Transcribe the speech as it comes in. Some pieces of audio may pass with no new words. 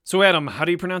So Adam, how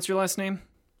do you pronounce your last name?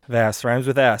 Vass rhymes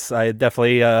with ass. I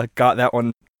definitely got that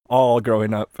one all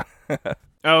growing up.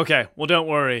 Okay, well don't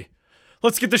worry.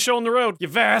 Let's get the show on the road, you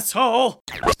vasshole!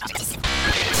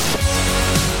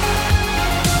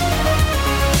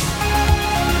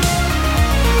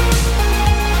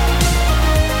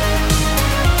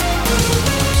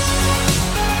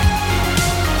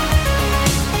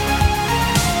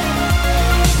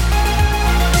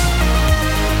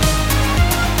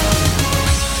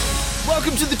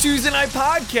 Welcome to the Tuesday Night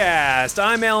Podcast.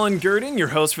 I'm Alan Gurdon, your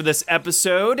host for this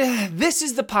episode. This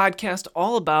is the podcast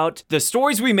all about the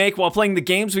stories we make while playing the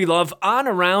games we love on,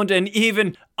 around, and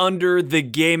even under the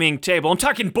gaming table. I'm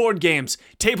talking board games,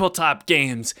 tabletop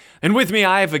games, and with me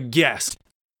I have a guest.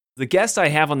 The guest I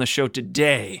have on the show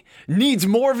today needs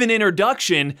more of an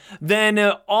introduction than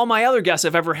all my other guests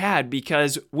I've ever had,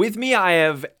 because with me I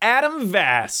have Adam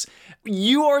Vass.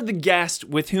 You are the guest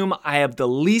with whom I have the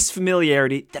least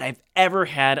familiarity that I've ever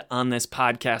had on this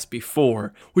podcast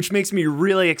before, which makes me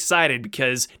really excited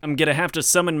because I'm going to have to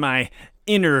summon my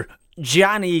inner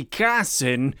Johnny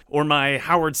Carson or my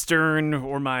Howard Stern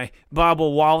or my Barbara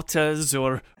Walters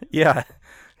or... Yeah.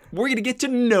 We're going to get to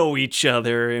know each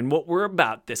other and what we're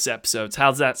about this episode.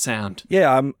 How's that sound?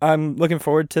 Yeah, I'm looking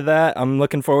forward to that. I'm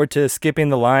looking forward to skipping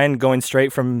the line, going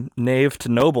straight from knave to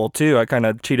noble, too. I kind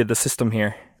of cheated the system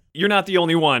here. You're not the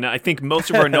only one. I think most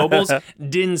of our nobles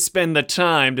didn't spend the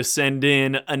time to send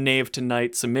in a knave to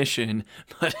knight submission.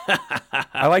 But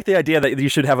I like the idea that you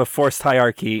should have a forced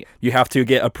hierarchy. You have to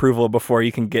get approval before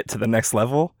you can get to the next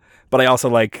level. But I also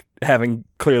like having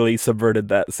clearly subverted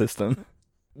that system.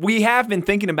 We have been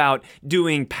thinking about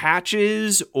doing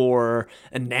patches or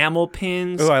enamel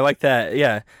pins. Oh, I like that.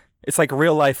 Yeah. It's like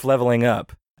real life leveling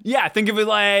up. Yeah, think of it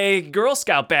like Girl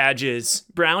Scout badges,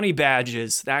 brownie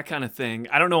badges, that kind of thing.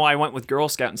 I don't know why I went with Girl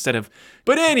Scout instead of...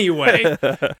 But anyway,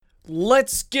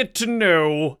 let's get to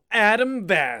know Adam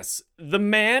Vass, the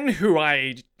man who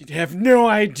I have no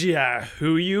idea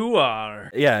who you are.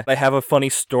 Yeah, I have a funny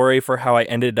story for how I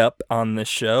ended up on this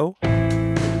show.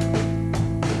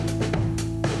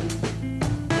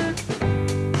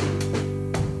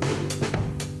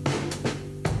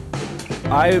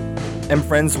 I am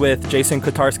friends with Jason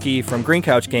Kotarski from Green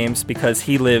Couch Games because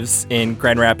he lives in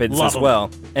Grand Rapids as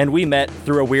well. And we met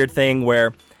through a weird thing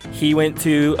where he went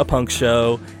to a punk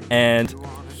show and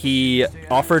he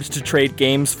offered to trade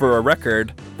games for a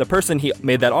record. The person he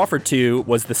made that offer to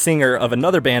was the singer of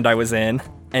another band I was in.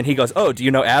 And he goes, "Oh, do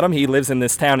you know Adam? He lives in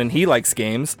this town and he likes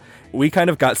games." We kind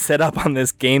of got set up on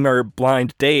this gamer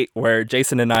blind date where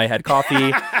Jason and I had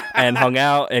coffee and hung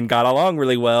out and got along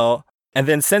really well. And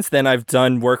then since then, I've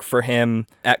done work for him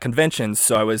at conventions.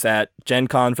 So I was at Gen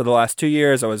Con for the last 2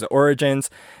 years. I was at Origins.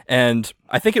 And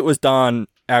I think it was Don,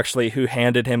 actually, who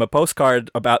handed him a postcard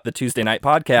about the Tuesday Night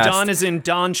Podcast. Don is in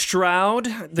Don Stroud,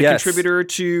 the Yes. contributor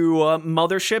to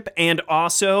Mothership, and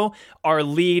also our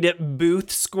lead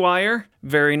booth squire.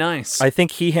 Very nice. I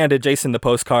think he handed Jason the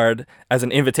postcard as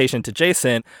an invitation to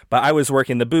Jason, but I was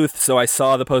working the booth, so I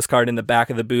saw the postcard in the back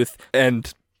of the booth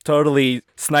and totally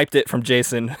sniped it from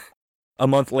Jason. A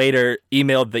month later,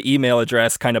 emailed the email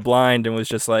address kind of blind and was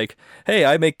just like, "Hey,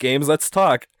 I make games, let's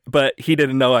talk." But he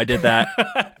didn't know I did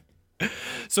that.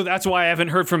 So that's why I haven't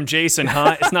heard from Jason,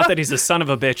 huh? It's not that he's a son of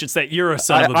a bitch, it's that you're a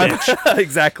son of a bitch.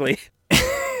 Exactly.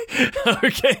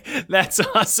 Okay, that's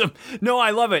awesome. No,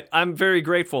 I love it. I'm very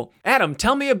grateful. Adam,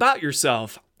 tell me about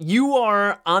yourself. You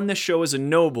are on the show as a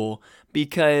noble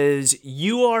because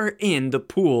you are in the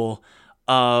pool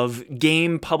of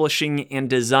game publishing and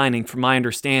designing, from my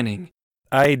understanding.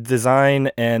 I design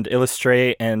and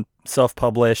illustrate and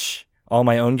self-publish all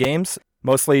my own games,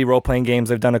 mostly role-playing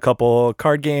games. I've done a couple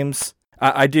card games.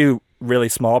 I do really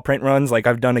small print runs. Like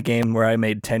I've done a game where I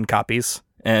made 10 copies,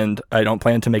 and I don't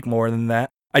plan to make more than that.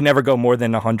 I never go more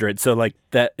than 100, so like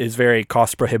that is very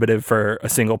cost prohibitive for a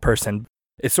single person.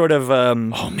 It's sort of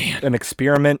an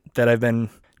experiment that I've been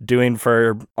doing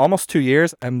for almost 2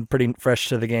 years. I'm pretty fresh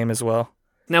to the game as well.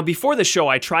 Now, before the show,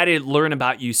 I tried to learn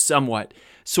about you somewhat.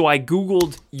 So I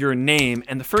Googled your name,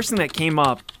 and the first thing that came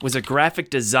up was a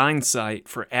graphic design site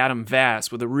for Adam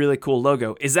Vass with a really cool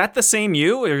logo. Is that the same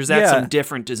you, or is that some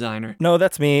different designer? No,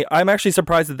 that's me. I'm actually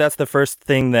surprised that that's the first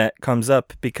thing that comes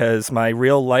up because my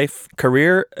real life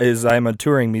career is I'm a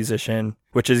touring musician,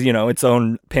 which is, you know, its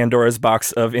own Pandora's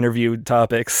box of interviewed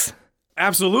topics.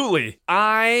 Absolutely.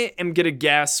 I am going to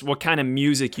guess what kind of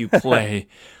music you play.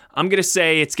 I'm going to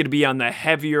say it's going to be on the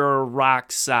heavier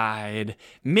rock side,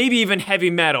 maybe even heavy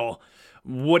metal.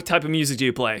 What type of music do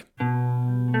you play?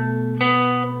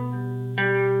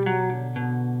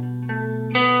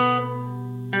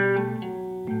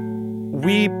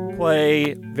 We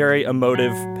play very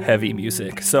emotive, heavy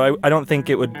music. So I don't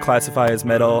think it would classify as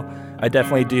metal. I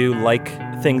definitely do like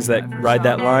things that ride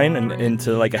that line and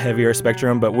into like a heavier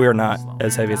spectrum, but we're not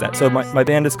as heavy as that. So my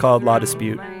band is called La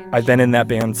Dispute. I've been in that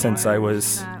band since I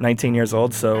was 19 years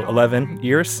old, so 11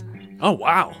 years. Oh,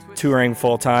 wow. Touring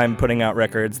full-time, putting out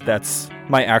records, that's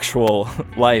my actual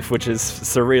life, which is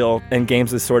surreal. And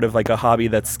games is sort of like a hobby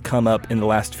that's come up in the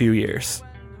last few years.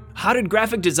 How did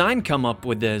graphic design come up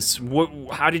with this?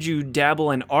 How did you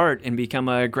dabble in art and become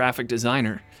a graphic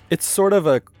designer? It's sort of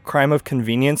a crime of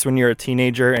convenience when you're a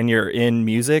teenager and you're in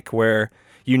music where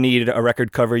you need a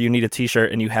record cover, you need a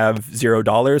t-shirt, and you have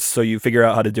 $0, so you figure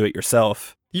out how to do it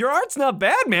yourself. Your art's not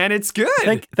bad, man. It's good.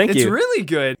 Thank you. It's really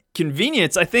good.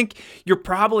 Convenience. I think you're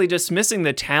probably just missing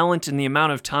the talent and the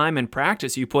amount of time and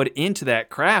practice you put into that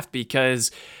craft,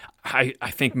 because I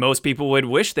think most people would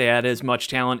wish they had as much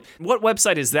talent. What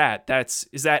website is that?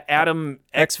 Is that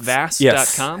AdamXVast.com?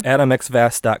 Yes,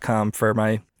 AdamXVast.com for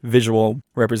my visual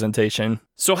representation.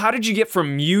 So how did you get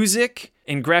from music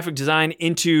and graphic design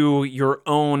into your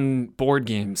own board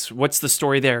games? What's the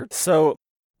story there? So,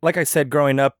 like I said,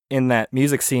 growing up in that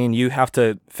music scene, you have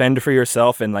to fend for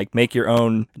yourself and like make your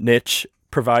own niche,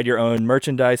 provide your own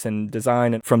merchandise and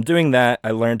design. And from doing that, I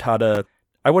learned how to,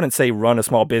 I wouldn't say run a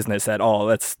small business at all.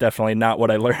 That's definitely not what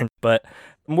I learned, but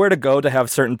where to go to have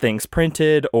certain things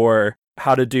printed or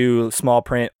how to do small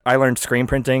print. I learned screen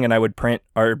printing, and I would print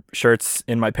our shirts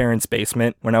in my parents'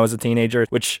 basement when I was a teenager,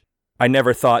 which I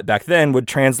never thought back then would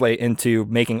translate into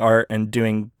making art and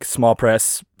doing small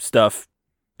press stuff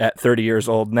at 30 years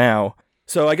old now.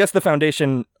 So I guess the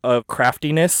foundation of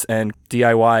craftiness and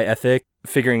DIY ethic,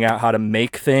 figuring out how to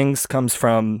make things, comes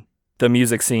from the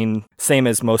music scene, same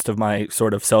as most of my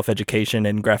sort of self-education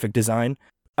and graphic design.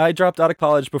 I dropped out of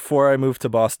college before I moved to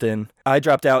Boston. I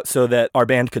dropped out so that our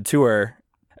band could tour.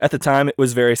 At the time, it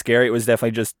was very scary. It was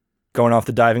definitely just going off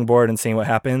the diving board and seeing what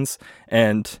happens.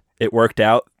 And it worked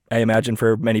out. I imagine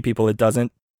for many people it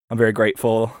doesn't. I'm very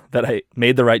grateful that I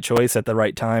made the right choice at the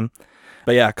right time.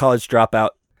 But yeah, college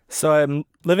dropout. So I'm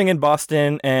living in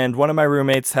Boston, and one of my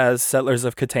roommates has Settlers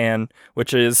of Catan,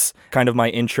 which is kind of my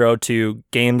intro to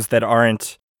games that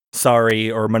aren't Sorry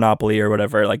or Monopoly or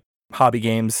whatever, like hobby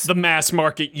games. The mass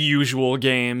market usual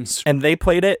games. And they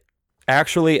played it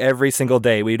actually every single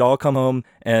day. We'd all come home,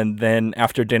 and then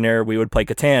after dinner, we would play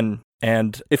Catan.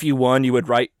 And if you won, you would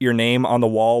write your name on the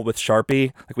wall with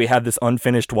Sharpie. Like, we had this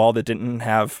unfinished wall that didn't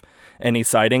have any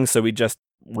siding, so we just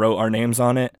wrote our names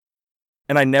on it.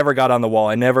 And I never got on the wall.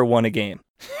 I never won a game.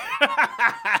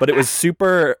 But it was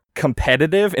super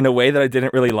competitive in a way that I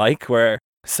didn't really like, where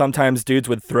sometimes dudes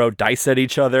would throw dice at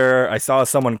each other. I saw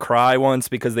someone cry once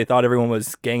because they thought everyone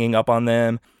was ganging up on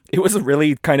them. It was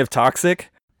really kind of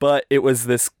toxic, but it was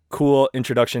this cool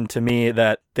introduction to me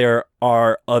that there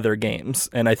are other games.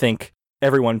 And I think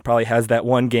everyone probably has that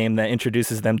one game that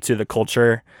introduces them to the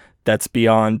culture that's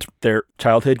beyond their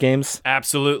childhood games.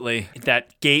 Absolutely.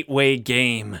 That gateway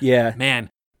game. Yeah.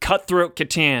 Man, Cutthroat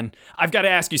Catan. I've got to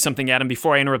ask you something, Adam,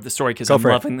 before I interrupt the story, because I'm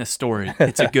loving this story.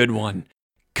 It's a good one.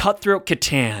 Cutthroat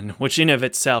Catan, which in of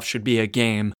itself should be a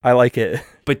game. I like it.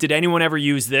 But did anyone ever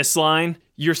use this line?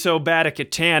 You're so bad at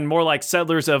Catan, more like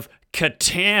Settlers of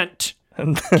Catant.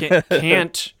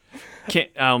 Can't.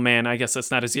 Oh man, I guess that's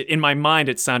not as good. In my mind,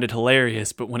 it sounded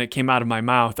hilarious, but when it came out of my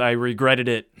mouth, I regretted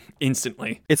it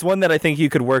instantly. It's one that I think you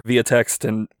could work via text,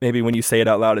 and maybe when you say it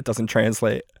out loud, it doesn't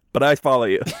translate. But I follow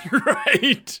you.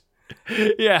 Right.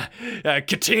 Yeah.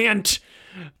 Catan.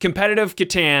 Competitive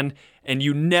Catan, and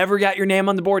you never got your name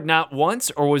on the board, not once?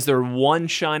 Or was there one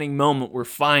shining moment where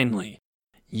finally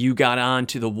you got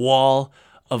onto the wall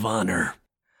of honor?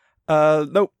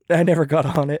 Nope, I never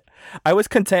got on it. I was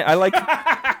content.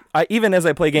 Even as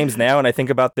I play games now, and I think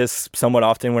about this somewhat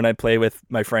often when I play with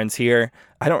my friends here,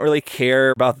 I don't really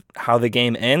care about how the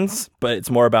game ends, but it's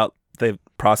more about the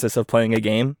process of playing a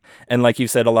game. And like you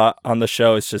said a lot on the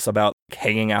show, it's just about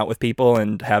hanging out with people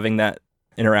and having that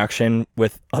interaction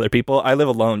with other people. I live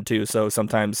alone too, so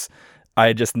sometimes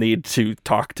I just need to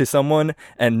talk to someone,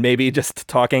 and maybe just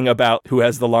talking about who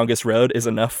has the longest road is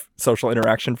enough social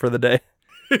interaction for the day.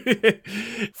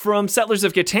 From Settlers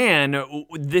of Catan,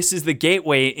 this is the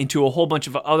gateway into a whole bunch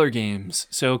of other games.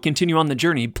 So continue on the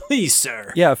journey, please,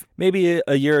 sir. Yeah, maybe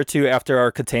a year or two after our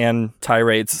Catan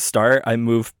tirades start, I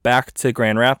move back to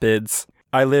Grand Rapids.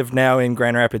 I live now in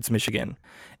Grand Rapids, Michigan.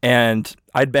 And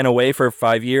I'd been away for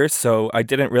 5 years, so I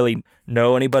didn't really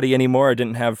know anybody anymore. I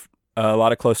didn't have a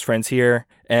lot of close friends here.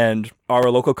 And our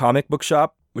local comic book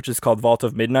shop, which is called Vault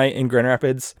of Midnight in Grand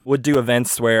Rapids, would do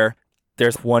events where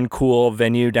there's one cool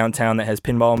venue downtown that has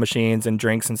pinball machines and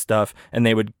drinks and stuff, and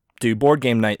they would do board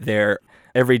game night there.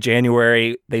 every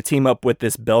January, they team up with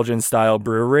this Belgian-style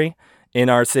brewery in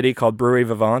our city called Brewery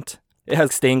Vivant. It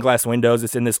has stained glass windows.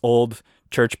 It's in this old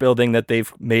church building that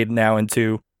they've made now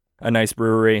into a nice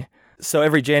brewery. So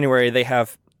every January, they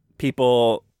have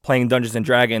people playing Dungeons &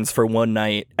 Dragons for one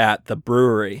night at the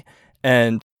brewery.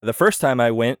 And the first time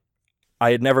I went,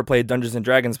 I had never played Dungeons &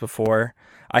 Dragons before.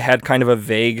 I had kind of a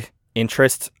vague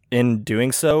interest in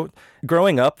doing so.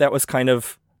 Growing up, that was kind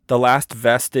of the last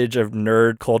vestige of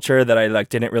nerd culture that I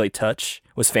didn't really touch,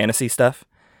 was fantasy stuff.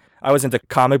 I was into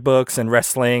comic books and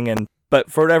wrestling,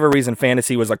 but for whatever reason,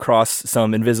 fantasy was across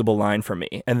some invisible line for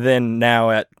me. And then now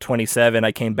at 27,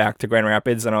 I came back to Grand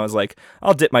Rapids and I was like,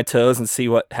 I'll dip my toes and see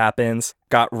what happens.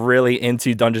 Got really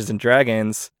into Dungeons &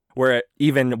 Dragons, where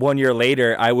even 1 year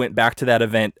later, I went back to that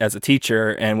event as a teacher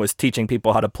and was teaching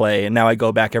people how to play. And now I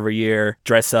go back every year,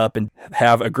 dress up, and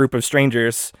have a group of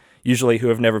strangers, usually who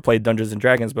have never played Dungeons &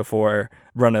 Dragons before,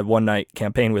 run a one-night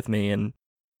campaign with me. And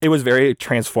it was very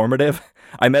transformative.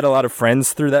 I met a lot of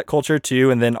friends through that culture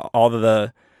too, and then all of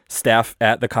the staff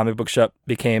at the comic book shop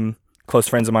became close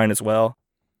friends of mine as well.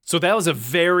 So that was a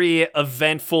very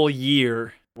eventful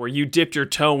year where you dipped your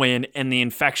toe in and the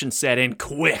infection set in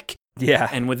quick. Yeah.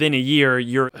 And within a year,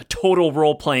 you're a total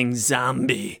role-playing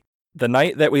zombie. The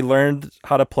night that we learned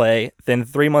how to play, then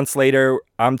 3 months later,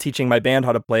 I'm teaching my band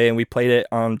how to play, and we played it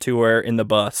on tour in the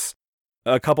bus.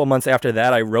 A couple months after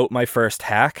that, I wrote my first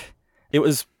hack. It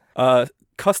was a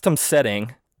custom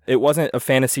setting. It wasn't a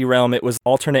fantasy realm. It was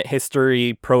alternate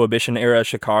history, Prohibition era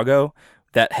Chicago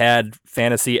that had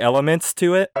fantasy elements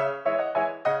to it.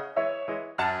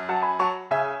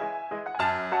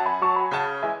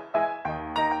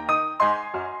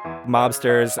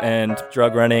 Mobsters and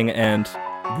drug running and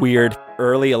weird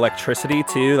early electricity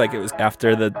too. Like, it was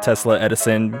after the Tesla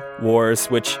Edison wars,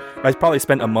 which I probably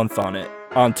spent a month on it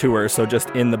on tour. So just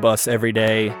in the bus every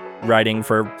day, riding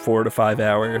for 4 to 5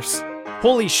 hours.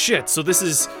 Holy shit, so this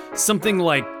is something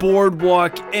like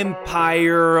Boardwalk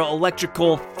Empire,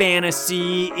 electrical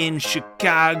fantasy in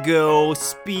Chicago,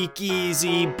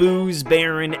 speakeasy, booze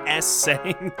baron-esque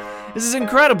setting. This is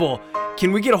incredible.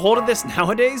 Can we get a hold of this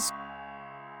nowadays?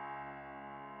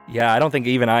 Yeah, I don't think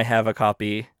even I have a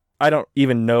copy. I don't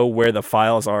even know where the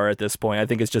files are at this point. I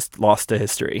think it's just lost to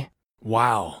history.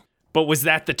 Wow. But was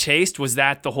that the taste? Was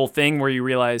that the whole thing where you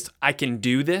realized, I can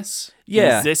do this?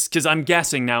 Yeah. Is this, because I'm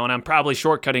guessing now, and I'm probably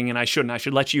shortcutting, and I shouldn't. I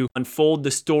should let you unfold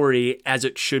the story as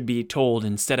it should be told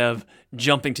instead of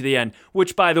jumping to the end,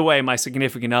 which, by the way, my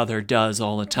significant other does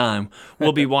all the time.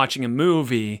 We'll be watching a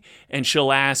movie, and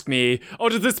she'll ask me, oh,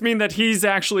 does this mean that he's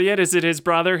actually it? Is it his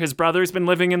brother? His brother's been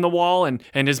living in the wall, and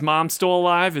his mom's still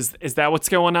alive? Is that what's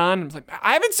going on? I'm like,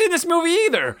 I haven't seen this movie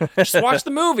either. Just watch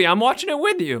the movie. I'm watching it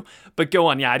with you. But go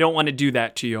on. Yeah, I don't want to do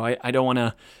that to you. I don't want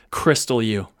to crystal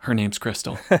you. Her name's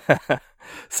Crystal.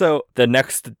 So the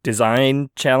next design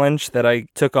challenge that I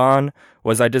took on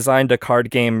was I designed a card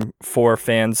game for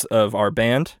fans of our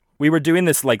band. We were doing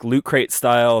this like Loot Crate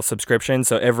style subscription.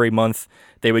 So every month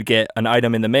they would get an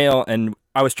item in the mail, and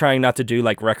I was trying not to do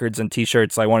like records and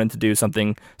t-shirts. I wanted to do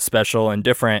something special and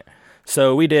different.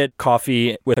 So we did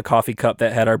coffee with a coffee cup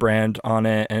that had our brand on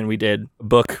it, and we did a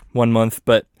book 1 month.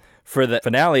 But for the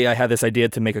finale, I had this idea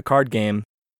to make a card game.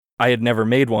 I had never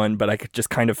made one, but I just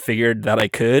kind of figured that I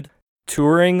could.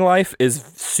 Touring life is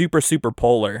super, super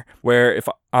polar, where if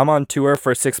I'm on tour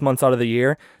for 6 months out of the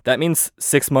year, that means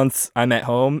 6 months I'm at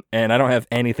home and I don't have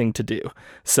anything to do.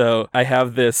 So I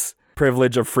have this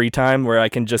privilege of free time where I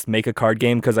can just make a card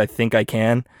game because I think I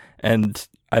can, and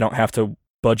I don't have to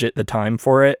budget the time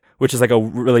for it, which is like a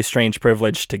really strange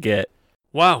privilege to get.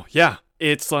 Wow, yeah.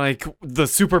 It's like the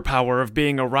superpower of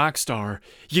being a rock star.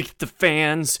 You get the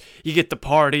fans, you get the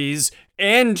parties,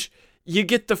 and you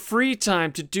get the free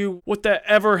time to do what the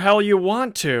ever hell you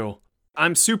want to.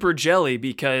 I'm super jelly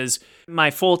because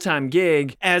my full-time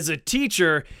gig as a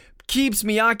teacher keeps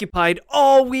me occupied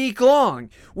all week long,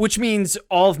 which means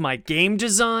all of my game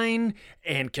design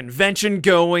and convention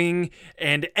going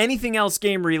and anything else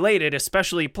game related,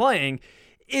 especially playing,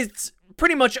 it's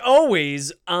pretty much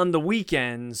always on the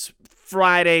weekends,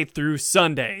 Friday through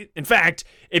Sunday. In fact,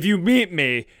 if you meet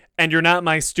me and you're not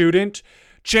my student,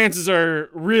 chances are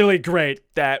really great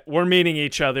that we're meeting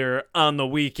each other on the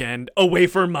weekend away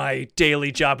from my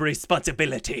daily job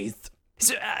responsibilities.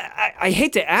 So I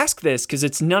hate to ask this because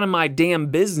it's none of my damn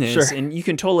business, Sure. And you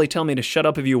can totally tell me to shut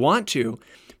up if you want to,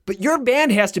 but your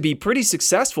band has to be pretty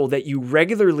successful that you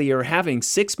regularly are having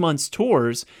 6 months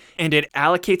tours and it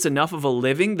allocates enough of a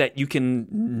living that you can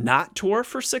not tour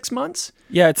for 6 months?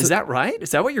 Yeah, Is that right?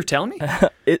 Is that what you're telling me?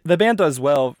 The band does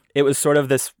well. It was sort of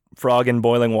this frog in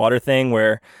boiling water thing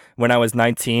where when I was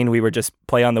 19, we would just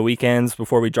play on the weekends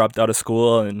before we dropped out of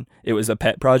school, and it was a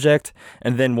pet project.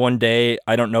 And then one day,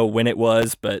 I don't know when it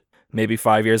was, but maybe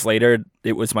 5 years later,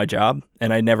 it was my job,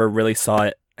 and I never really saw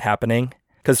it happening.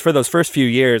 Because for those first few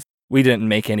years, we didn't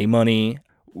make any money.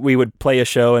 We would play a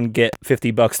show and get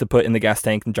 $50 to put in the gas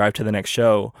tank and drive to the next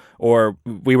show. Or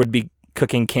we would be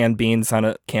cooking canned beans on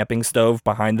a camping stove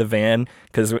behind the van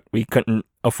because we couldn't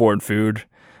afford food.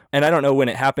 And I don't know when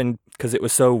it happened because it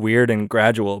was so weird and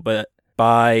gradual, but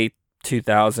by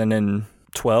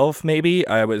 2012, maybe,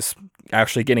 I was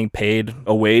actually getting paid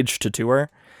a wage to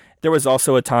tour. There was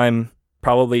also a time,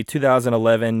 probably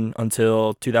 2011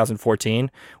 until 2014,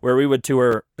 where we would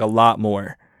tour a lot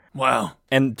more. Wow.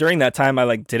 And during that time,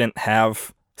 I didn't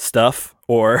have stuff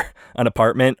or an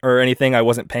apartment or anything. I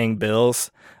wasn't paying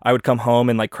bills. I would come home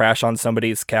and crash on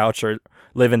somebody's couch or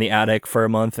live in the attic for a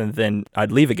month, and then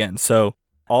I'd leave again. So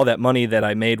all that money that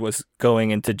I made was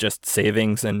going into just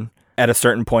savings, and at a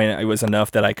certain point, it was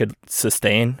enough that I could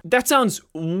sustain. That sounds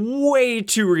way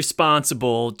too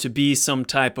responsible to be some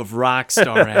type of rock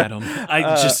star, Adam.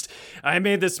 I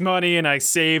made this money and I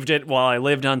saved it while I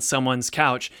lived on someone's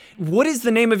couch. What is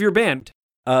the name of your band?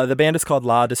 The band is called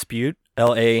La Dispute,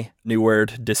 L-A, new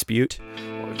word, dispute.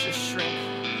 Or just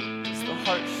shrink. Does the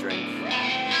heart shrink?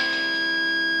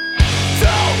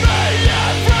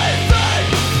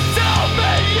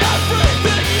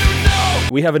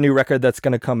 We have a new record that's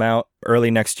going to come out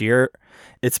early next year.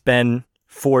 It's been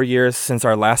 4 years since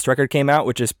our last record came out,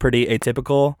 which is pretty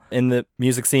atypical in the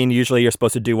music scene. Usually you're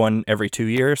supposed to do one every 2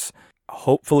 years.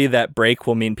 Hopefully that break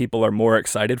will mean people are more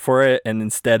excited for it, and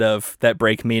instead of that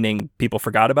break meaning people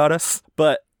forgot about us.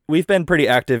 But we've been pretty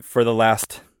active for the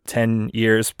last 10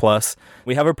 years plus.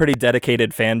 We have a pretty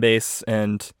dedicated fan base,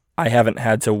 and I haven't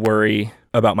had to worry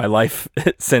about my life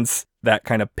since that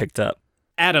kind of picked up.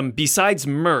 Adam, besides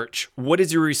merch, what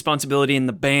is your responsibility in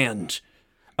the band?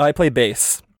 I play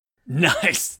bass.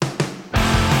 Nice.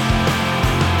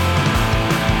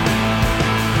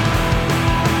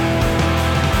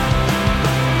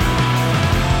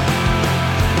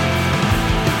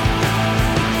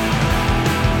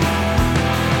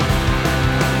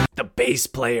 The bass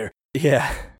player.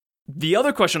 Yeah. The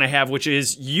other question I have, which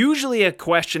is usually a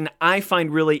question I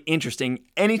find really interesting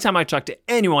anytime I talk to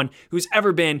anyone who's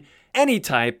ever been any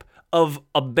type of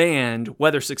a band,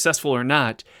 whether successful or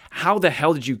not, how the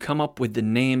hell did you come up with the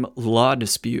name La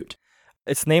Dispute?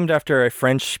 It's named after a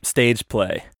French stage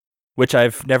play, which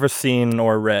I've never seen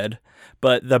or read,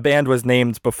 but the band was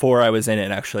named before I was in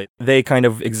it, actually. They kind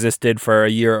of existed for a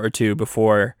year or two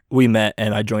before we met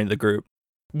and I joined the group.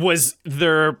 Was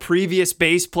their previous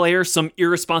bass player some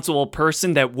irresponsible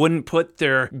person that wouldn't put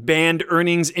their band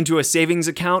earnings into a savings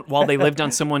account while they lived on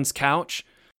someone's couch?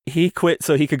 He quit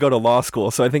so he could go to law school,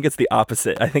 so I think it's the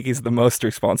opposite. I think he's the most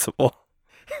responsible.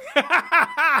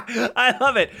 I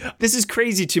love it. This is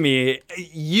crazy to me.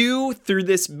 You, through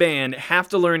this band, have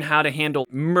to learn how to handle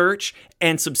merch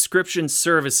and subscription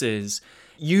services.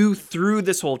 You, through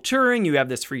this whole touring, you have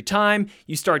this free time,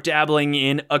 you start dabbling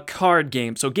in a card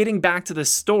game. So getting back to the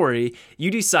story, you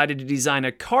decided to design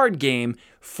a card game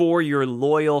for your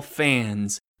loyal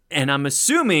fans. And I'm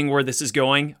assuming where this is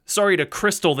going, sorry to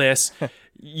crystal this,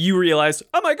 you realized,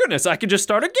 oh my goodness, I could just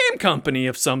start a game company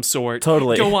of some sort.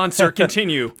 Totally. Go on, sir,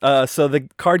 continue. So the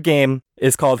card game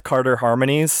is called Carter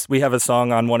Harmonies. We have a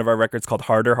song on one of our records called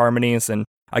Harder Harmonies, and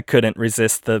I couldn't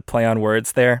resist the play on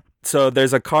words there. So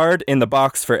there's a card in the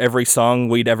box for every song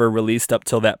we'd ever released up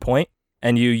till that point,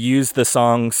 and you use the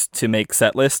songs to make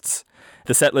set lists.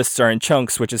 The set lists are in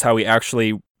chunks, which is how we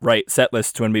actually write set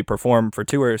lists when we perform for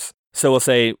tours. So we'll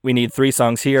say, we need 3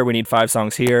 songs here, we need 5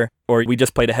 songs here, or we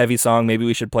just played a heavy song, maybe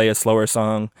we should play a slower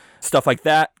song. Stuff like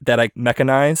that I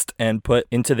mechanized and put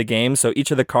into the game. So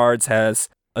each of the cards has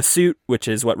a suit, which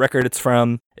is what record it's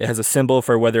from. It has a symbol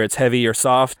for whether it's heavy or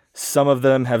soft. Some of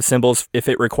them have symbols if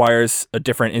it requires a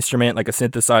different instrument, like a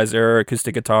synthesizer or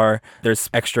acoustic guitar. There's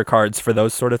extra cards for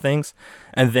those sort of things.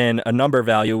 And then a number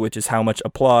value, which is how much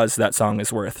applause that song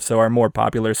is worth. So our more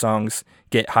popular songs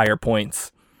get higher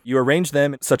points. You arrange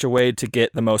them in such a way to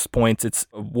get the most points. It's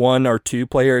a 1 or 2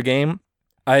 player game.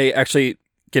 I actually,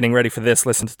 getting ready for this,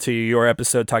 listened to your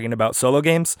episode talking about solo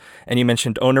games, and you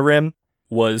mentioned Onirim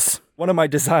was one of my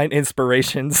design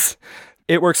inspirations.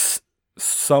 It works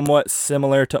somewhat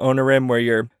similar to Onirim, where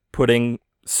you're putting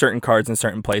certain cards in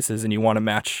certain places and you want to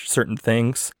match certain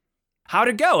things. How'd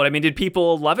it go? I mean, did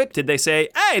people love it? Did they say,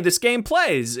 hey, this game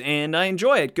plays and I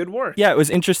enjoy it. Good work. Yeah, it was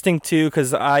interesting too,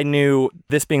 because I knew,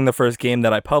 this being the first game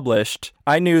that I published,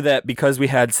 I knew that because we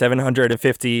had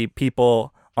 750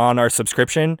 people on our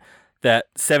subscription, that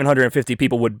 750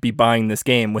 people would be buying this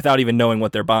game without even knowing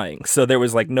what they're buying. So there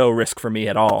was like no risk for me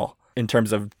at all in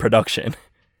terms of production.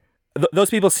 Those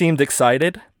people seemed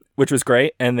excited, which was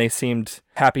great, and they seemed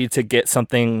happy to get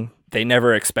something they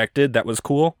never expected that was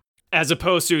cool. As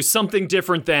opposed to something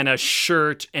different than a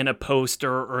shirt and a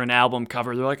poster or an album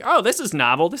cover. They're like, oh, this is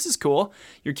novel. This is cool.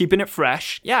 You're keeping it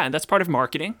fresh. Yeah, and that's part of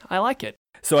marketing. I like it.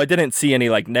 So I didn't see any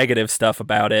like negative stuff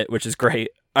about it, which is great.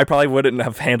 I probably wouldn't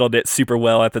have handled it super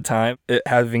well at the time, it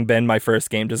having been my first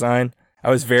game design. I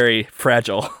was very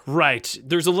fragile. Right.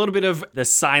 There's a little bit of the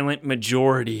silent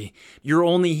majority. You're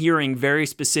only hearing very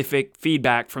specific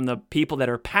feedback from the people that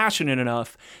are passionate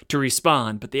enough to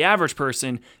respond, but the average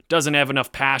person doesn't have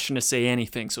enough passion to say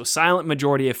anything. So silent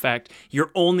majority effect,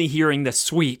 you're only hearing the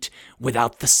sweet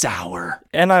without the sour.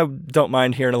 And I don't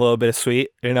mind hearing a little bit of sweet,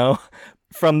 you know?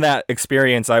 From that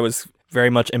experience, I was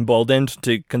very much emboldened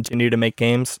to continue to make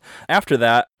games. After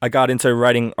that, I got into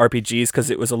writing RPGs because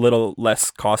it was a little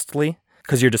less costly.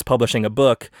 Because you're just publishing a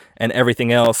book, and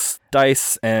everything else,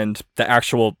 dice and the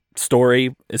actual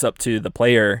story, is up to the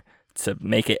player to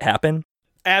make it happen.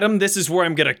 Adam, this is where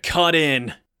I'm going to cut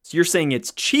in. So you're saying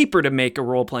it's cheaper to make a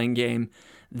role-playing game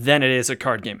than it is a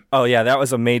card game. Oh yeah, that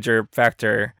was a major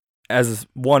factor. As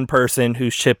one person who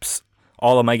ships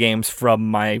all of my games from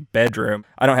my bedroom,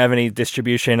 I don't have any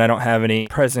distribution, I don't have any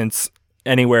presence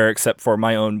anywhere except for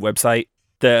my own website.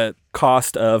 The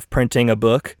cost of printing a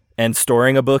book and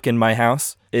storing a book in my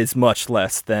house is much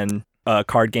less than a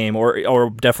card game or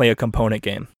definitely a component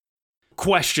game.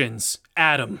 Questions.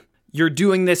 Adam, you're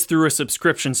doing this through a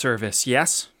subscription service,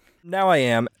 yes? Now I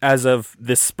am, as of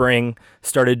this spring,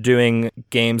 started doing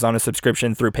games on a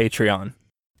subscription through Patreon.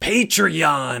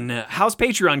 Patreon! How's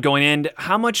Patreon going, and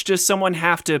how much does someone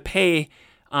have to pay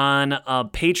on a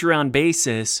Patreon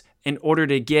basis in order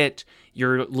to get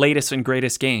your latest and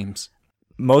greatest games?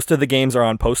 Most of the games are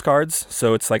on postcards,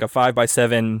 so it's like a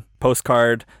 5x7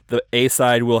 postcard. The A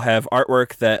side will have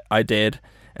artwork that I did,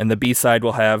 and the B side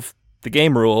will have the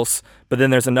game rules, but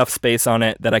then there's enough space on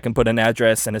it that I can put an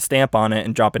address and a stamp on it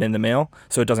and drop it in the mail,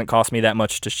 so it doesn't cost me that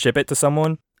much to ship it to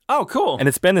someone. Oh, cool. And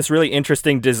it's been this really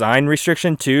interesting design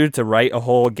restriction, too, to write a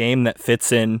whole game that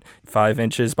fits in 5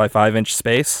 inches by 5 inch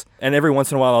space. And every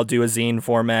once in a while, I'll do a zine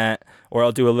format, or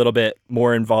I'll do a little bit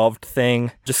more involved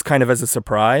thing, just kind of as a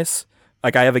surprise.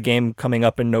 Like, I have a game coming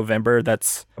up in November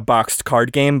that's a boxed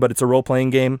card game, but it's a role-playing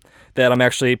game that I'm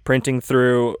actually printing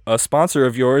through a sponsor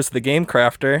of yours, the Game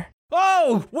Crafter.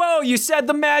 Oh, whoa, you said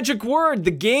the magic word,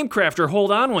 the Game Crafter.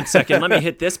 Hold on one second. Let me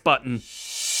hit this button.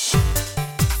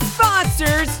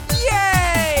 Sponsors,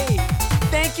 yay!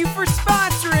 Thank you for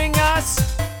sponsoring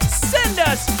us. Send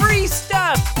us free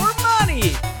stuff or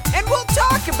money, and we'll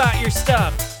talk about your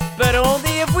stuff, but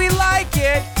only if we like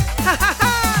it. Ha ha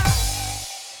ha!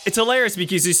 It's hilarious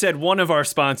because you said one of our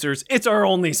sponsors. It's our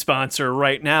only sponsor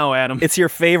right now, Adam. It's your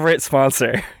favorite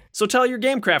sponsor. So tell your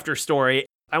Game Crafter story.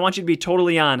 I want you to be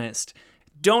totally honest.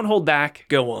 Don't hold back.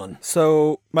 Go on.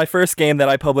 So my first game that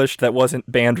I published that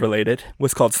wasn't band related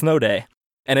was called Snow Day.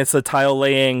 And it's a tile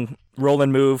laying, roll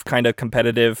and move kind of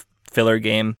competitive filler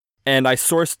game. And I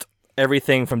sourced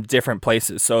everything from different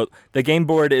places. So the game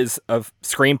board is a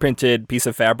screen printed piece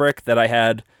of fabric that I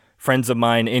had friends of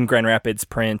mine in Grand Rapids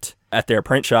print at their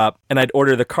print shop, and I'd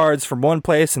order the cards from one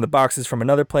place and the boxes from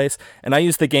another place, and I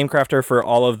used the Game Crafter for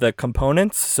all of the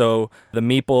components, so the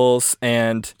meeples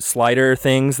and slider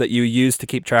things that you use to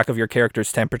keep track of your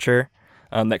character's temperature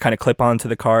that kind of clip onto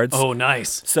the cards. Oh,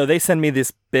 nice. So they send me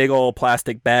this big old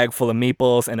plastic bag full of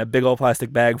meeples and a big old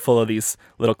plastic bag full of these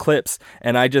little clips,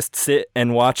 and I just sit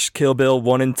and watch Kill Bill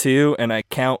 1 and 2, and I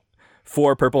count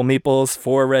 4 purple meeples,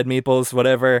 4 red meeples,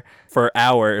 whatever, for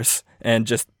hours, and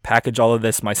just package all of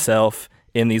this myself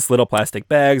in these little plastic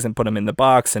bags and put them in the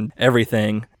box and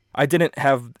everything. I didn't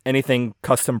have anything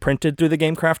custom printed through the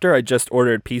Game Crafter. I just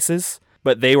ordered pieces,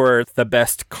 but they were the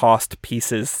best cost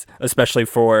pieces, especially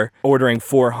for ordering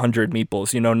 400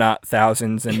 meeples, not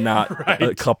thousands and not right.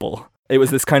 A couple. It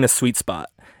was this kind of sweet spot.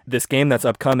 This game that's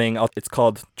upcoming, it's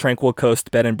called Tranquil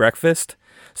Coast Bed and Breakfast.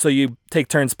 So you take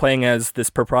turns playing as this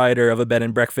proprietor of a bed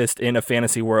and breakfast in a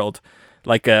fantasy world.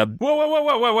 Like a...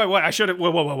 Whoa. I should have...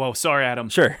 Whoa. Sorry, Adam.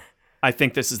 Sure. I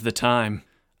think this is the time.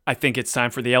 I think it's time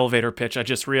for the elevator pitch, I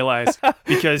just realized.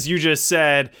 Because you just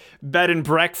said bed and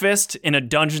breakfast in a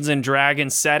Dungeons &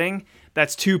 Dragons setting.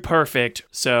 That's too perfect.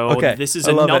 So This is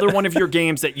another one of your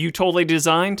games that you totally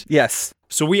designed? Yes.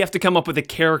 So we have to come up with a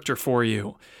character for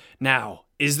you. Now,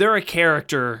 is there a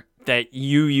character that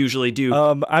you usually do?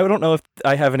 I don't know if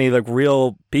I have any like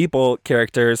real people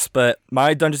characters, but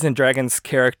my Dungeons and Dragons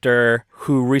character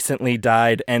who recently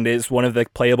died and is one of the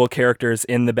playable characters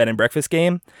in the Bed and Breakfast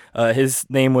game, his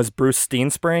name was Bruce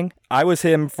Steenspring. I was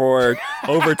him for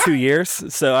over 2 years,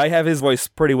 so I have his voice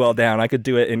pretty well down. I could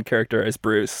do it in character as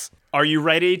Bruce. Are you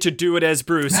ready to do it as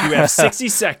Bruce? You have 60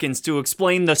 seconds to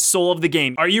explain the soul of the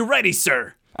game. Are you ready,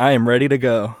 sir? I am ready to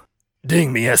go.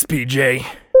 Ding me, SPJ.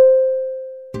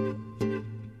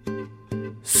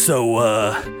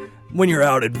 So, when you're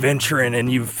out adventuring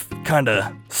and you've kind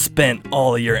of spent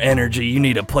all of your energy, you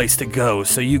need a place to go,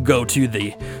 so you go to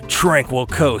the Tranquil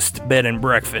Coast Bed and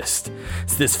Breakfast.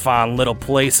 It's this fine little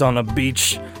place on the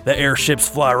beach. The airships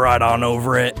fly right on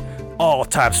over it. All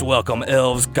types welcome: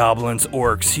 elves, goblins,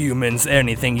 orcs, humans,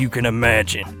 anything you can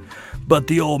imagine. But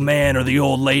the old man or the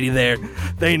old lady there,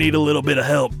 they need a little bit of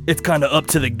help. It's kind of up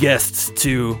to the guests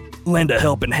to lend a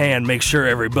helping hand, make sure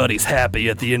everybody's happy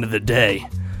at the end of the day.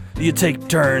 You take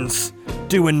turns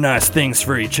doing nice things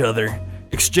for each other,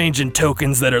 exchanging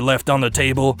tokens that are left on the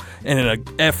table in an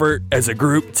effort as a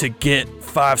group to get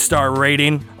 5-star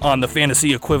rating on the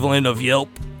fantasy equivalent of Yelp.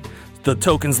 The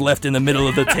tokens left in the middle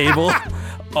of the table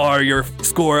are your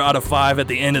score out of 5 at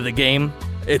the end of the game.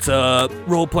 It's a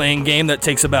role-playing game that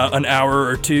takes about an hour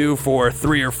or 2 for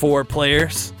 3 or 4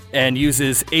 players and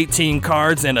uses 18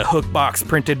 cards and a hook box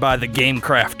printed by the game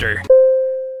crafter.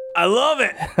 I love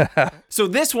it. So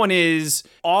this one is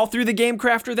all through the Game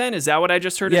Crafter then? Is that what I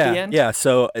just heard at the end? Yeah,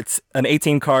 so it's an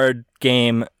 18-card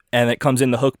game, and it comes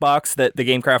in the hook box that the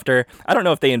Game Crafter, I don't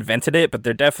know if they invented it, but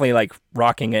they're definitely like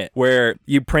rocking it, where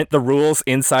you print the rules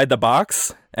inside the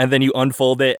box, and then you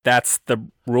unfold it. That's the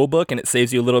rule book, and it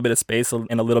saves you a little bit of space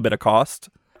and a little bit of cost.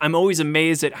 I'm always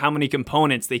amazed at how many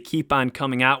components they keep on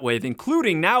coming out with,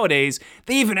 including nowadays,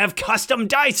 they even have custom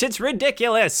dice. It's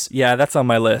ridiculous. Yeah, that's on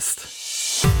my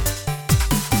list.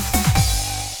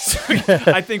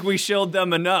 I think we shilled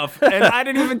them enough. And I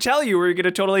didn't even tell you we were going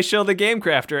to totally shill the Game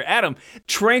Crafter. Adam,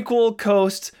 Tranquil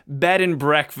Coast Bed and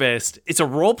Breakfast. It's a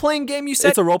role-playing game, you said?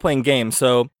 It's a role-playing game.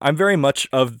 So I'm very much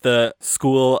of the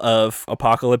school of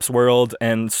Apocalypse World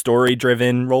and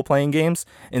story-driven role-playing games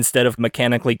instead of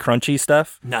mechanically crunchy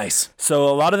stuff. Nice. So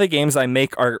a lot of the games I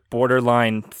make are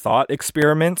borderline thought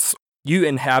experiments. You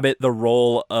inhabit the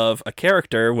role of a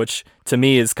character, which to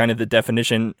me is kind of the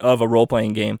definition of a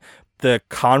role-playing game. The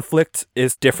conflict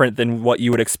is different than what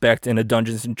you would expect in a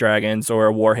Dungeons & Dragons or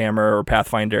a Warhammer or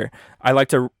Pathfinder. I like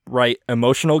to write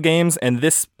emotional games, and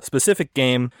this specific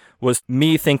game was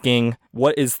me thinking,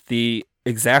 what is the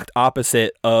exact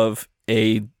opposite of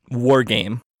a war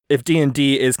game? If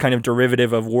D&D is kind of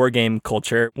derivative of war game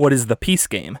culture, what is the peace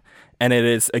game? And it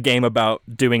is a game about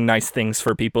doing nice things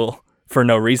for people for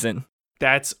no reason.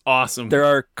 That's awesome. There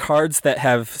are cards that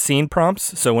have scene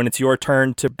prompts. So when it's your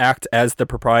turn to act as the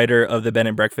proprietor of the Bed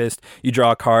and Breakfast, you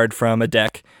draw a card from a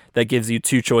deck that gives you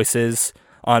 2 choices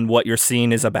on what your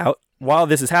scene is about. While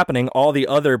this is happening, all the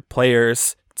other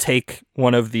players take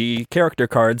one of the character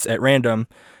cards at random.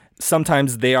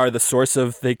 Sometimes they are the source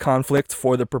of the conflict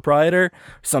for the proprietor.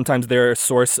 Sometimes they're a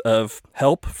source of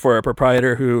help for a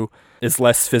proprietor who is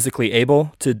less physically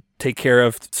able to take care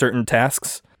of certain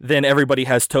tasks. Then everybody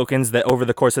has tokens that over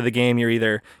the course of the game, you're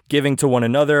either giving to one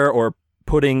another or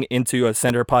putting into a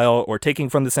center pile or taking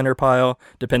from the center pile,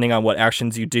 depending on what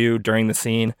actions you do during the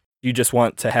scene. You just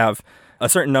want to have a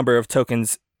certain number of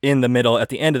tokens in the middle at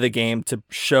the end of the game to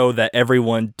show that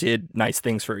everyone did nice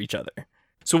things for each other.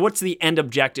 So what's the end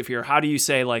objective here? How do you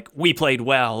say, like, we played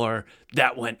well or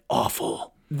that went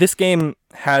awful? This game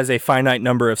has a finite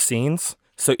number of scenes,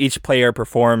 so each player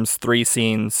performs 3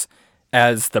 scenes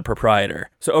as the proprietor.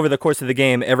 So over the course of the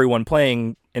game, everyone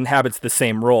playing inhabits the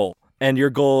same role. And your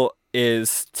goal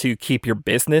is to keep your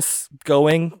business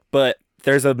going, but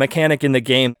there's a mechanic in the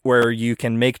game where you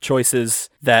can make choices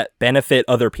that benefit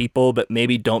other people, but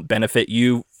maybe don't benefit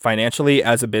you financially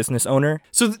as a business owner.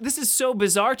 So this is so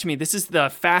bizarre to me. This is the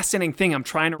fascinating thing I'm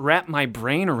trying to wrap my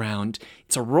brain around.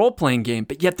 It's a role-playing game,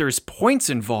 but yet there's points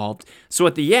involved. So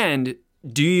at the end,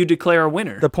 do you declare a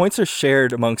winner? The points are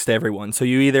shared amongst everyone, so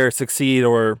you either succeed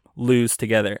or lose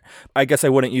together. I guess I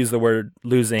wouldn't use the word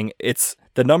losing. It's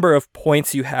the number of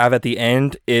points you have at the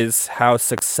end is how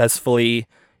successfully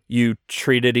you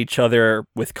treated each other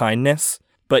with kindness.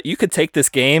 But you could take this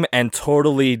game and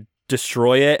totally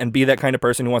destroy it and be that kind of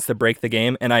person who wants to break the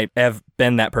game. And I have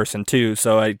been that person too,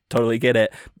 so I totally get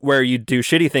it. Where you do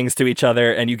shitty things to each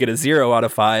other and you get a 0 out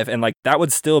of 5, and like that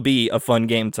would still be a fun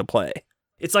game to play.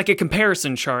 It's like a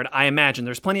comparison chart, I imagine.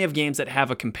 There's plenty of games that have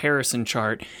a comparison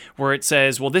chart where it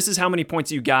says, well, this is how many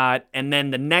points you got, and then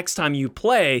the next time you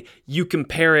play, you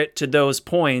compare it to those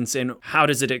points, and how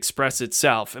does it express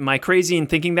itself? Am I crazy in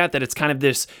thinking that it's kind of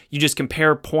this, you just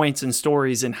compare points and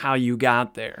stories and how you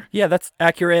got there? Yeah, that's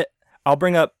accurate. I'll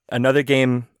bring up another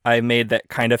game I made that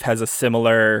kind of has a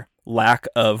similar lack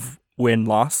of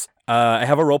win-loss. I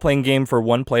have a role-playing game for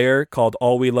one player called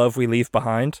All We Love, We Leave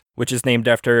Behind, which is named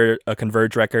after a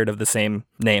Converge record of the same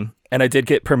name. And I did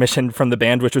get permission from the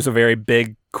band, which was a very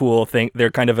big, cool thing.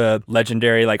 They're kind of a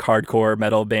legendary, like, hardcore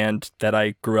metal band that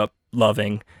I grew up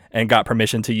loving, and got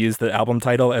permission to use the album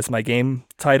title as my game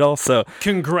title. So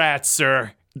congrats,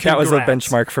 sir. Congrats. That was a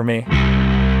benchmark for me.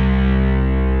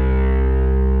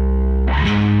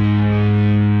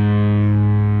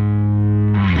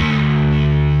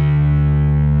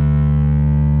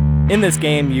 In this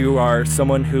game, you are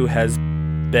someone who has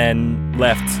been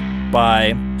left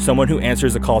by someone who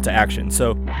answers a call to action.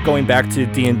 So going back to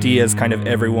D&D as kind of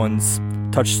everyone's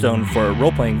touchstone for a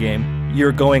role-playing game,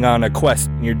 you're going on a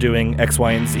quest. You're doing X,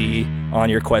 Y, and Z on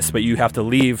your quest, but you have to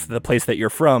leave the place that you're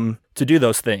from to do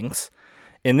those things.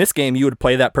 In this game, you would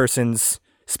play that person's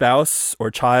spouse or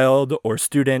child or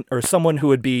student or someone who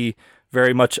would be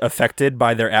very much affected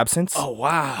by their absence. Oh,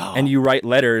 wow. And you write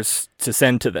letters to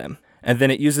send to them. And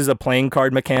then it uses a playing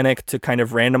card mechanic to kind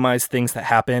of randomize things that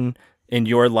happen in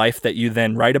your life that you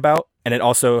then write about. And it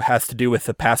also has to do with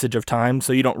the passage of time.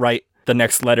 So you don't write the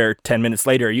next letter 10 minutes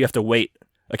later. You have to wait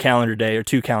a calendar day or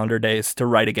 2 calendar days to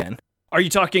write again. Are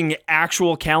you talking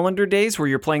actual calendar days where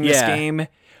you're playing this game?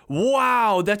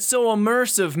 Wow, that's so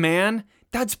immersive, man.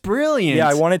 That's brilliant. Yeah,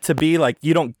 I want it to be like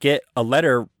you don't get a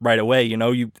letter right away. You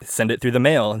know, you send it through the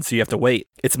mail, and so you have to wait.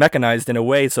 It's mechanized in a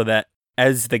way so that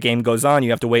as the game goes on, you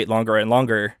have to wait longer and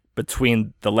longer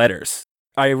between the letters.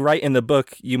 I write in the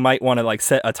book, you might want to like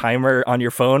set a timer on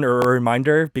your phone or a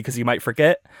reminder because you might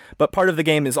forget. But part of the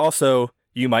game is also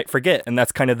you might forget, and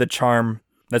that's kind of the charm.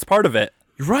 That's part of it.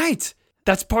 Right.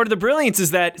 That's part of the brilliance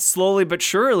is that slowly but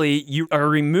surely you are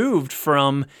removed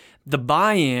from the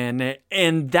buy-in,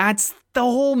 and that's the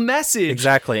whole message.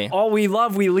 Exactly. All we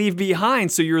love, we leave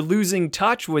behind. So you're losing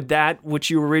touch with that which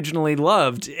you originally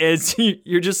loved.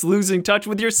 You're just losing touch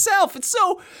with yourself.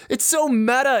 It's so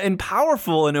meta and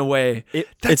powerful in a way.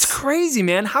 That's crazy,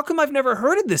 man. How come I've never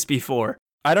heard of this before?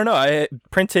 I don't know. I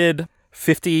printed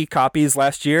 50 copies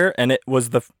last year, and it was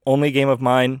the only game of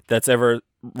mine that's ever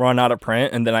run out of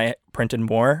print, and then I printed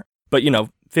more. But,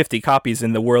 50 copies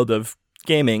in the world of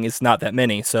gaming is not that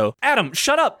many, so... Adam,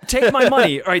 shut up. Take my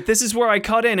money. All right, this is where I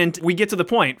cut in and we get to the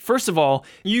point. First of all,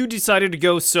 you decided to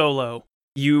go solo.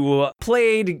 You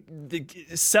played the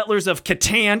Settlers of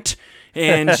Catan,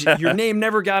 and your name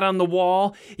never got on the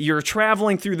wall. You're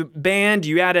traveling through the band.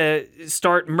 You had to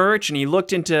start merch, and you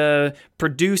looked into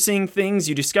producing things.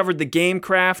 You discovered the Game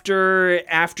Crafter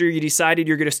after you decided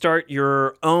you're going to start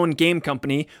your own game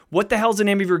company. What the hell's the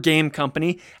name of your game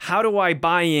company? How do I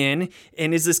buy in?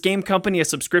 And is this game company a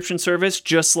subscription service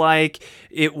just like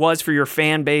it was for your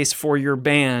fan base for your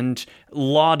band,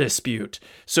 Law Dispute?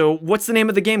 So what's the name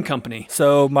of the game company?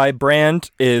 So my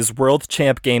brand is World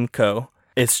Champ Game Co.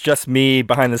 It's just me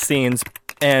behind the scenes,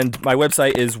 and my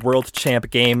website is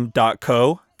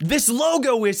worldchampgame.co. This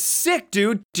logo is sick,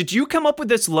 dude. Did you come up with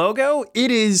this logo? It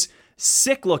is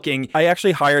sick looking. I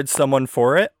actually hired someone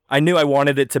for it. I knew I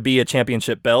wanted it to be a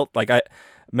championship belt. Like I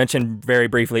mentioned very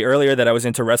briefly earlier that I was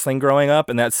into wrestling growing up,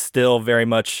 and that's still very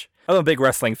much... I'm a big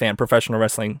wrestling fan, professional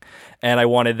wrestling, and I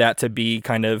wanted that to be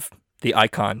kind of the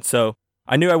icon. So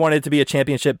I knew I wanted it to be a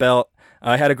championship belt.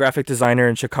 I had a graphic designer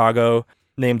in Chicago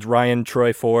named Ryan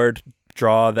Troy Ford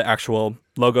draw the actual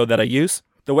logo that I use.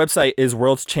 The website is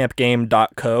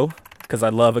worldchampgame.co because I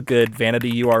love a good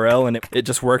vanity URL, and it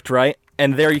just worked right.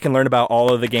 And there you can learn about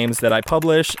all of the games that I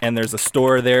publish, and there's a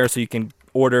store there so you can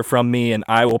order from me, and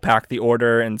I will pack the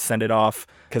order and send it off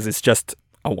because it's just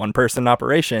a one-person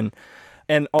operation.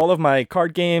 And all of my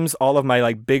card games, all of my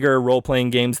like bigger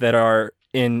role-playing games that are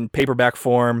in paperback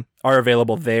form are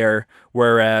available there,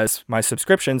 whereas my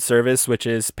subscription service, which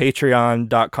is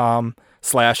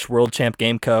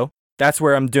patreon.com/worldchampgameco, that's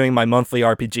where I'm doing my monthly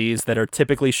RPGs that are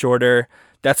typically shorter.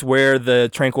 That's where the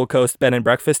Tranquil Coast Bed and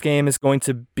Breakfast game is going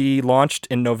to be launched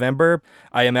in November.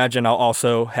 I imagine I'll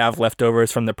also have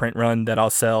leftovers from the print run that I'll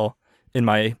sell in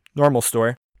my normal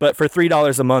store. But for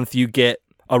 $3 a month, you get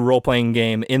a role-playing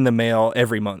game in the mail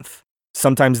every month.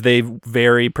 Sometimes they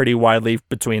vary pretty widely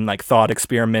between like thought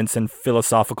experiments and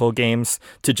philosophical games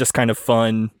to just kind of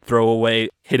fun, throwaway,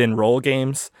 hidden role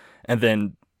games, and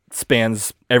then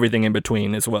spans everything in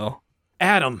between as well.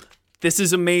 Adam, this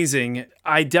is amazing.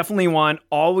 I definitely want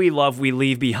All We Love, We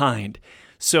Leave Behind.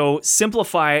 So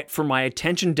simplify it for my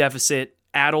attention deficit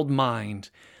addled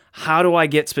mind. How do I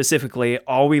get specifically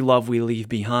All We Love, We Leave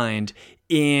Behind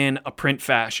in a print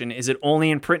fashion? Is it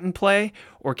only in print and play,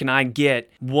 or can I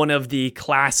get one of the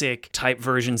classic type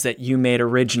versions that you made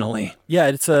originally? Yeah,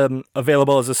 it's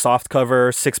available as a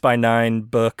softcover 6x9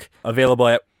 book, available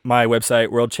at my website,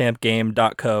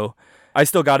 worldchampgame.co. I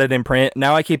still got it in print.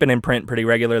 Now I keep it in print pretty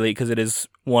regularly because it is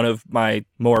one of my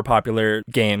more popular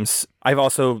games. I've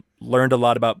also learned a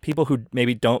lot about people who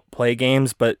maybe don't play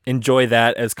games but enjoy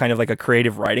that as kind of like a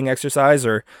creative writing exercise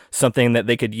or something that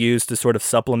they could use to sort of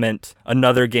supplement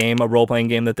another game, a role-playing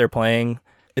game that they're playing.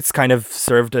 It's kind of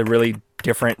served a really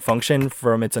different function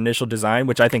from its initial design,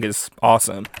 which I think is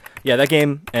awesome. Yeah, that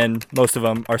game and most of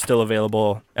them are still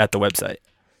available at the website.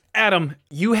 Adam,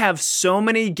 you have so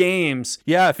many games.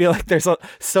 Yeah, I feel like there's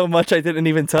so much I didn't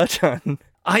even touch on.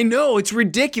 I know, it's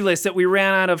ridiculous that we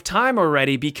ran out of time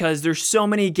already because there's so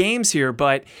many games here,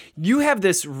 but you have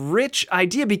this rich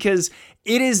idea because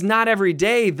it is not every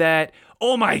day that,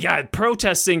 oh my God,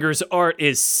 Protest Singer's art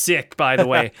is sick, by the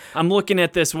way. I'm looking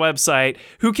at this website.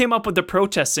 Who came up with the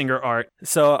Protest Singer art?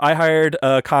 So I hired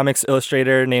a comics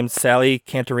illustrator named Sally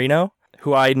Cantorino,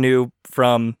 who I knew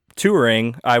from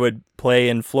touring. I would play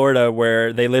in Florida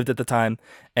where they lived at the time,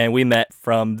 and we met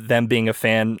from them being a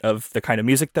fan of the kind of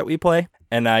music that we play.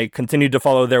 And I continued to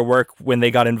follow their work when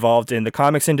they got involved in the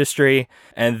comics industry.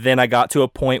 And then I got to a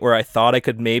point where I thought I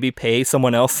could maybe pay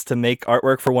someone else to make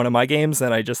artwork for one of my games,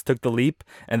 and I just took the leap,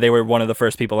 and they were one of the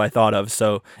first people I thought of.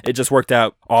 So it just worked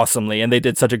out awesomely, and they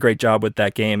did such a great job with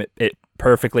that game. It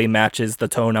perfectly matches the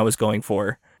tone I was going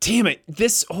for. Damn it,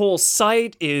 this whole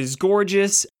site is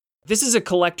gorgeous. This is a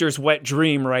collector's wet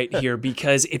dream right here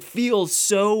because it feels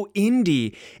so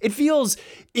indie. It feels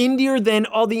indier than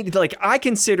all the, like, I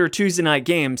consider Tuesday Night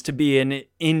Games to be an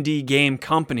indie game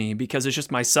company because it's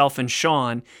just myself and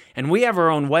Sean, and we have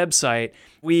our own website.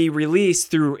 We release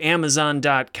through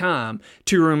Amazon.com,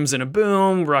 Two Rooms and a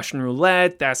Boom, Russian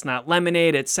Roulette, That's Not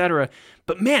Lemonade, etc.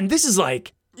 But man, this is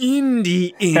like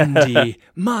indie.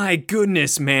 My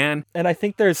goodness, man. And I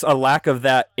think there's a lack of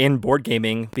that in board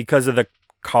gaming because of the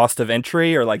cost of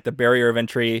entry, or like the barrier of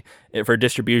entry for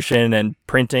distribution and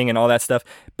printing and all that stuff.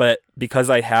 But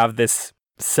because I have this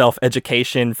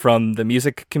self-education from the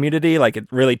music community, like, it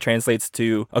really translates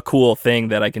to a cool thing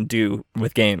that I can do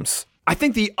with games. I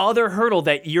think the other hurdle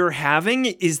that you're having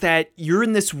is that you're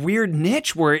in this weird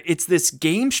niche where it's this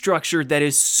game structure that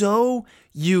is so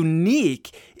unique.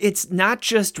 It's not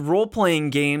just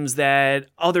role-playing games that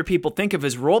other people think of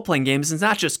as role-playing games. It's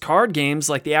not just card games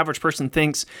like the average person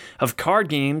thinks of card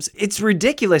games. It's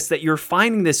ridiculous that you're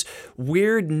finding this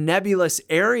weird nebulous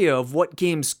area of what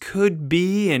games could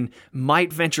be and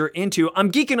might venture into. I'm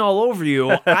geeking all over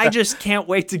you. I just can't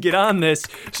wait to get on this.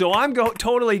 So I'm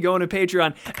totally going to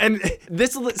Patreon. And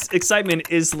this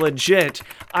excitement is legit.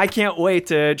 I can't wait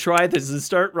to try this and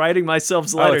start writing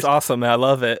myself letters. Oh, it's awesome, man. I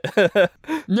love it.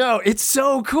 No, it's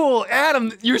so cool.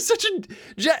 Adam, you're such a...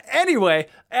 Anyway,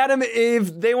 Adam,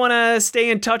 if they want to stay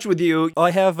in touch with you...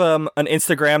 I have an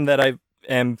Instagram that I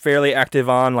am fairly active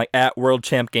on, like at World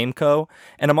Champ Game Co.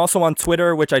 And I'm also on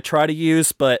Twitter, which I try to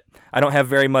use, but I don't have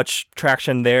very much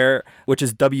traction there, which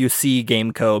is WC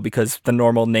Game Co. because the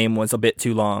normal name was a bit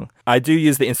too long. I do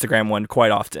use the Instagram one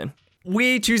quite often.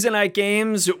 We, Tuesday Night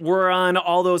Games, we're on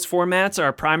all those formats.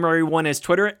 Our primary one is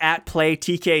Twitter,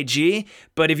 @PlayTKG.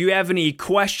 But if you have any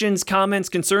questions, comments,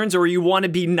 concerns, or you want to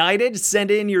be knighted,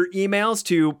 send in your emails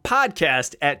to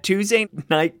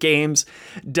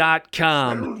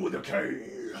podcast@TuesdayNightGames.com.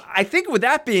 I think with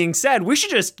that being said, we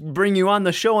should just bring you on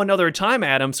the show another time,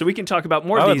 Adam, so we can talk about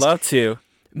more of these. I would love to.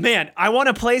 Man, I want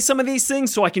to play some of these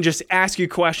things so I can just ask you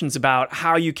questions about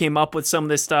how you came up with some of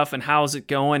this stuff and how's it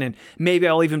going, and maybe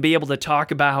I'll even be able to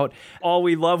talk about All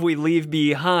We Love, We Leave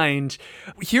Behind.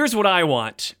 Here's what I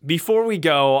want. Before we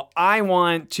go, I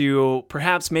want to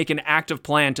perhaps make an active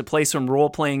plan to play some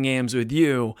role-playing games with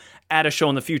you at a show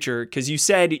in the future, because you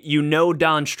said you know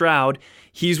Don Stroud.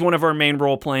 He's one of our main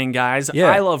role-playing guys.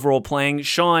 Yeah. I love role-playing.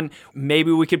 Sean,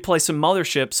 maybe we could play some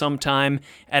Mothership sometime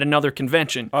at another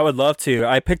convention. I would love to.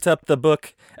 I picked up the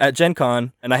book at Gen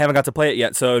Con, and I haven't got to play it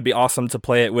yet, so it would be awesome to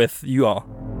play it with you all.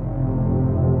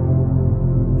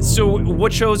 So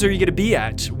what shows are you going to be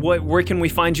at? Where can we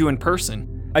find you in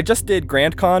person? I just did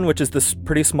Grand Con, which is this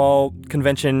pretty small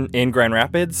convention in Grand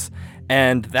Rapids,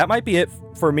 and that might be it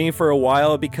for me for a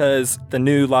while because the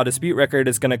new Law Dispute record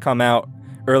is going to come out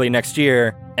early next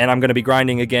year, and I'm going to be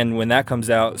grinding again when that comes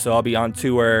out, so I'll be on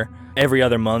tour every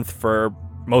other month for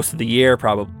most of the year,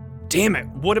 probably. Damn it.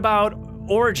 What about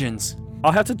Origins?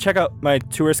 I'll have to check out my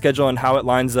tour schedule and how it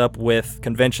lines up with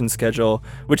convention schedule,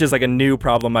 which is like a new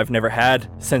problem I've never had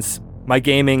since my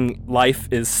gaming life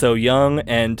is so young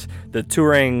and the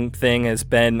touring thing has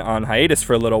been on hiatus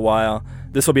for a little while.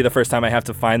 This will be the first time I have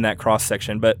to find that cross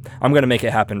section, but I'm going to make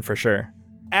it happen for sure.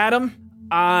 Adam,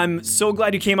 I'm so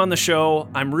glad you came on the show.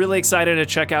 I'm really excited to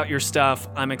check out your stuff.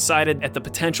 I'm excited at the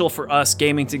potential for us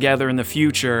gaming together in the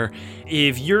future.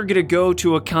 If you're going to go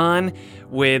to a con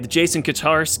with Jason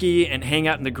Kotarski and hang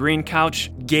out in the Green Couch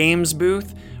Games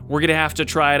booth, we're going to have to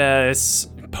try to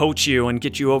poach you and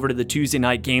get you over to the Tuesday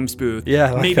Night Games booth.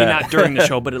 Yeah, like maybe that. not during the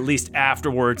show, but at least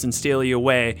afterwards, and steal you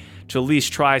away to at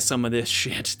least try some of this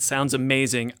shit. It sounds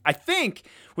amazing. I think,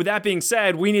 with that being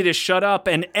said, we need to shut up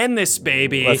and end this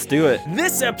baby. Let's do it.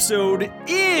 This episode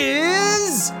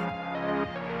is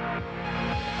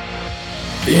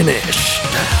Finished.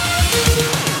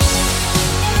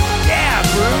 Yeah,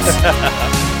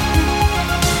 Bruce.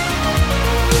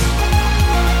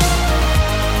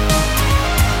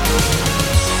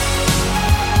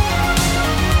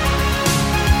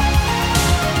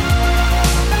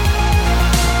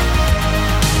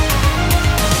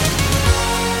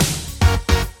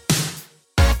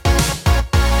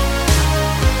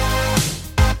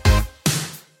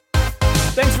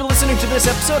 Thanks for listening to this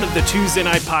episode of the Tuesday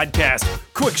Night Podcast.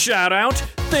 Quick shout out.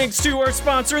 Thanks to our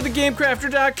sponsor,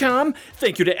 thegamecrafter.com.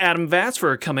 Thank you to Adam Vaz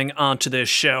for coming onto this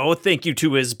show. Thank you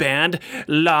to his band,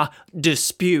 La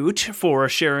Dispute, for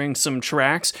sharing some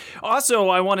tracks. Also,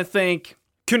 I want to thank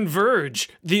Converge,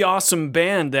 the awesome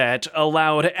band that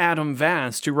allowed Adam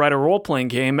Vaz to write a role-playing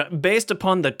game based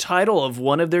upon the title of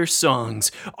one of their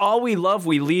songs, All We Love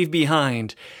We Leave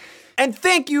Behind. And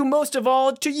thank you most of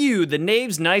all to you, the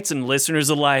knaves, knights, and listeners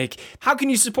alike. How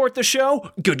can you support the show?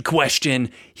 Good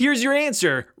question. Here's your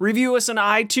answer. Review us on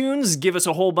iTunes, give us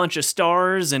a whole bunch of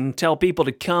stars, and tell people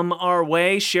to come our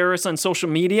way. Share us on social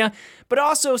media, but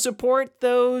also support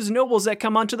those nobles that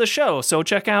come onto the show. So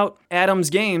check out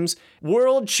Adam's Games,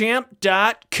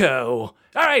 worldchamp.co.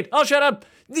 All right, I'll shut up.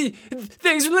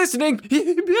 Thanks for listening.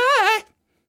 Bye.